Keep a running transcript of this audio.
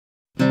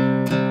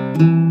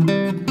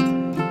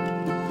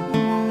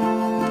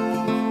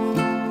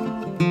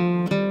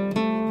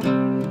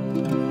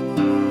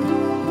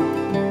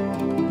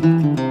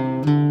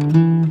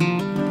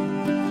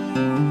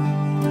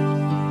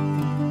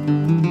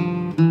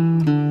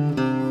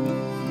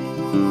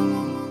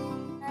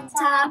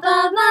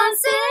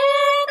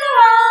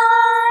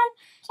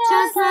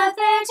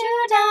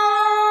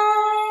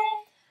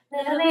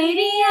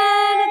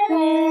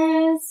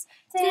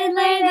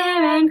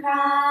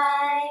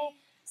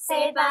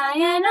saved by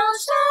an old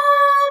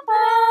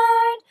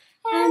shepherd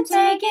and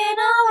taken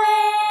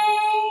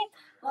away.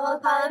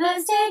 Old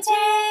Oedipus did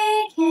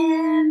take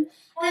him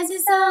as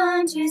his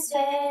son to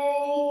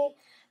stay.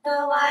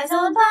 The wise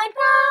old blind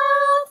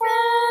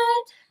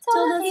prophet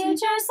told the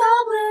future so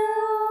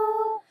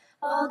blue.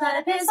 Old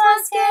Oedipus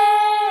was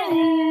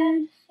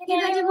scared, he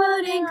begged it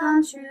wouldn't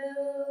come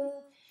true.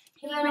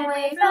 He ran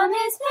away from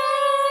his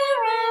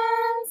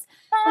parents,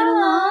 but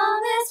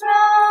along this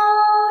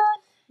road,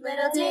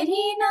 little did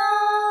he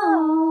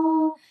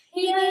know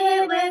he'd be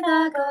hit with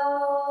a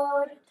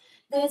goad.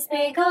 This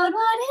big goad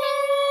would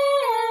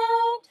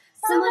hit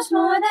so much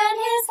more than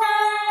his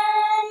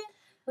head.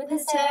 With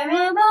his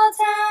terrible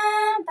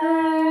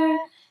temper,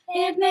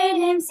 it made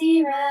him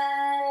see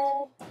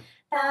red.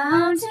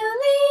 Bound to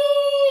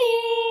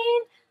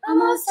lead a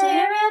most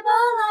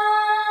terrible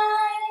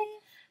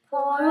life,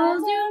 poor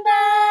old doomed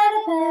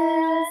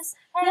Oedipus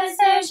had his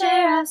fair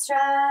share of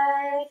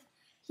strife.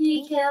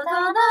 He killed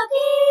all the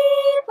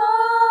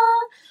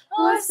people,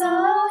 or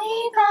so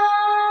he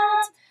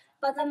thought,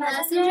 but the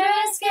messenger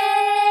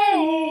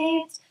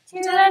escaped to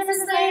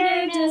Oedipus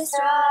later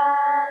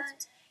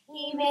distraught.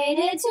 He made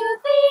it to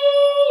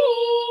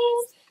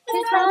Thebes,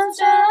 his problems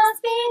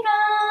just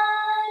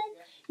begun.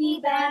 He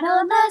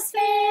battled the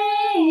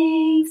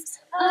Sphinx,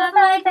 a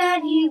fight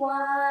that he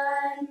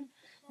won.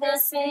 The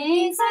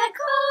Sphinx had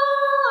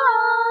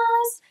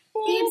caused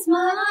Thebes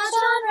much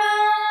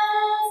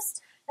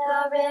unrest.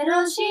 The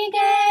riddle she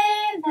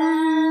gave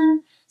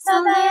them,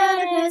 so they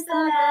Oedipus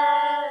the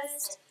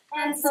best.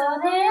 And so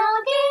they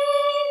all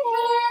gave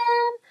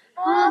him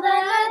all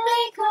that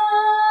they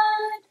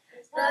could.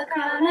 The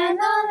crown and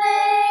the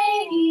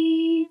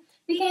lady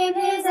became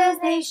his as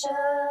they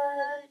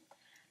should.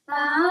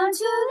 Bound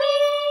to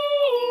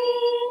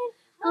lead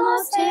a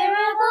most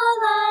terrible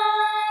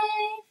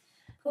life,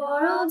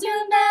 poor old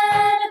doomed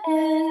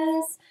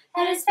Oedipus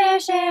had his fair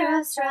share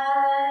of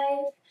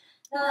strife.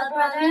 The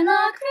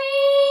brother-in-law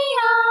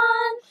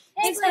Creon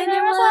explained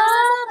there was a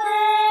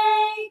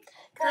plague,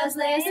 'cause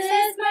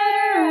Laius'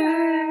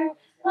 murder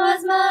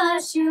was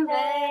much too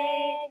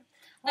vague.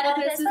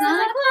 Oedipus was on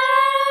a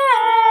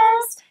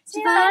quest to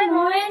find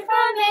more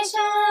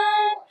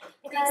information,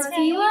 because if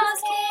he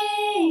was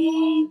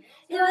king,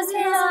 it was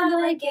his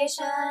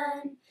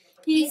obligation.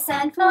 He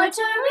sent for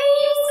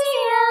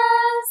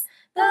Tiresias,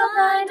 the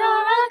blind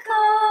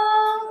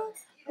oracle,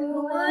 who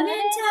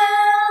wouldn't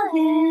tell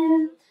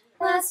him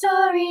the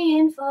story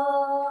in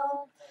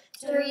full.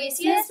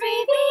 Tiresias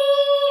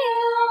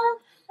revealed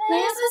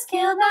Laius was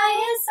killed by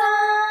his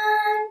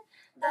son,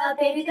 the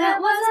baby that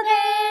was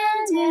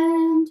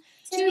abandoned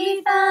to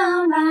be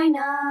found by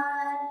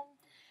none.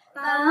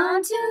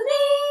 Bound to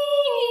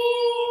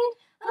lead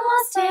a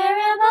most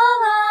terrible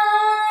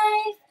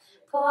life,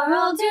 poor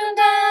old doomed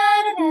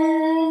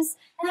Oedipus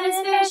had his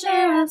fair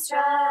share of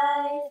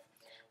strife.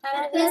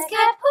 Oedipus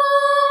kept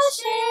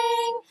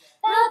pushing,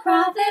 the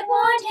prophet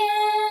warned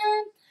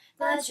him,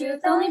 the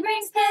truth only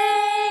brings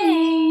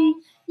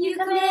pain, you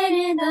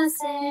committed the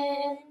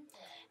sin.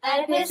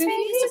 Oedipus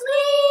refused to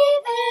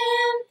believe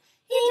him,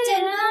 he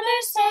didn't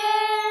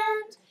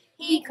understand.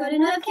 He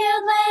couldn't have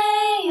killed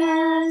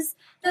Laius,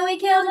 though he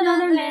killed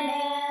another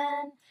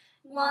man.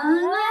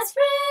 One last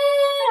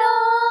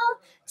riddle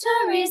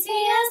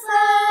Tiresias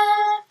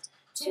left,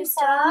 to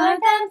start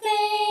them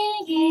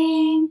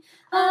thinking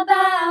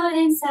about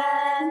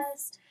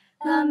incest.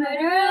 The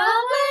murderer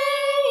of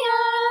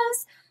Laius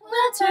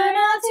will turn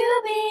out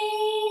to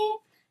be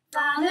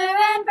father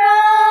and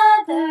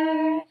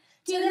brother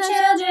to the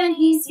children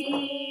he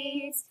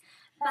sees.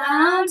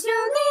 Bound to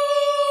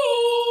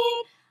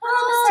lead a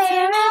most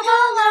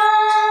terrible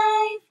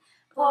life,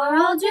 poor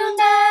old doomed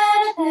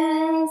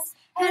Oedipus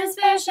had his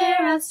fair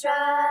share of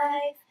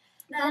strife.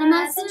 Then a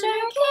messenger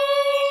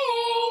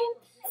came,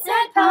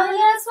 said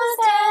Peleus was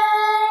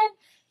dead.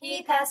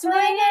 He passed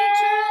away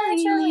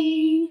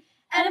naturally,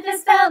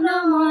 Oedipus felt no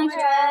more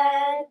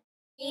dread.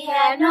 He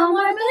had no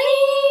more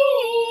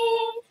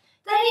belief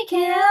that he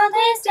killed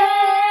his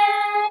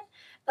dad,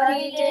 but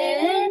he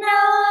didn't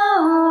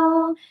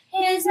know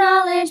his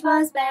knowledge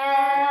was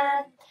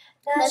bad.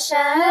 The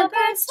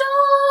shepherd's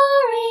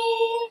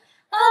story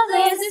of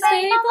Laius'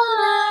 fateful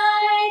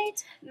night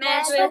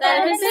matched with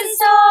Oedipus'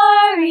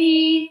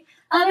 story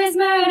of his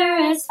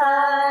murderous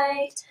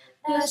fight.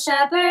 The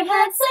shepherd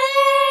had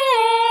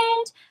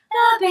saved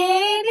the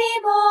baby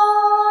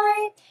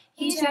boy.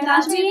 He turned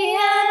out to be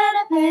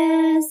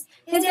Oedipus,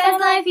 his dad's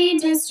life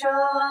he'd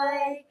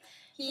destroy.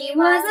 He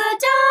was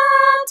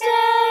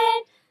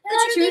adopted, the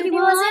truth he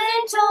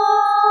wasn't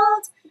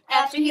told.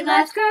 After he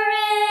left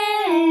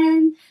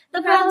Corinth,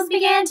 the problems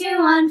began to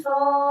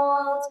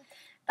unfold.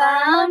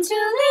 Bound to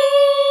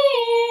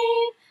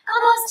lead a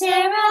most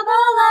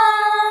terrible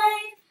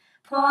life,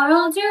 poor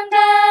old doomed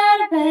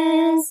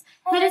Oedipus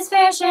had his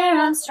fair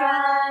share of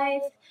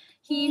strife.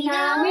 He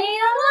now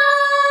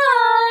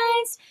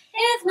realized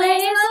if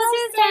Laius was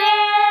his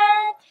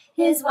dad,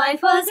 his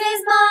wife was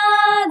his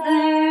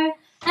mother,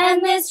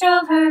 and this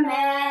drove her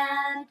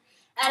mad.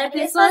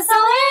 Oedipus was so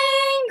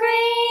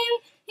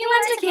angry, he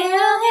went to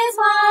kill his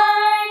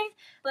wife,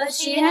 but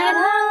she had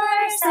hung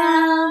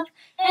herself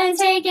and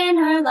taken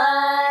her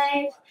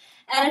life.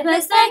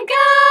 Oedipus then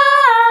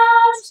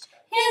gouged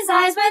his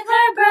eyes with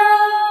her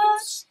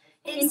brooch.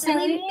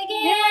 Instantly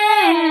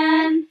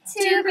began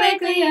to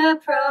quickly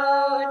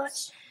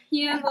approach.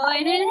 He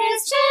avoided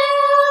his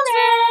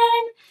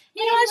children.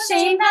 He was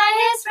shamed by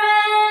his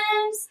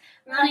friends.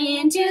 Running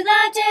into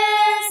the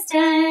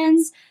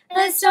distance,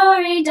 the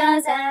story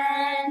does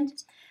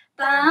end.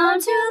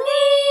 Bound to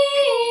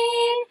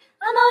lead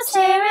a most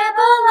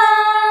terrible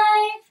life.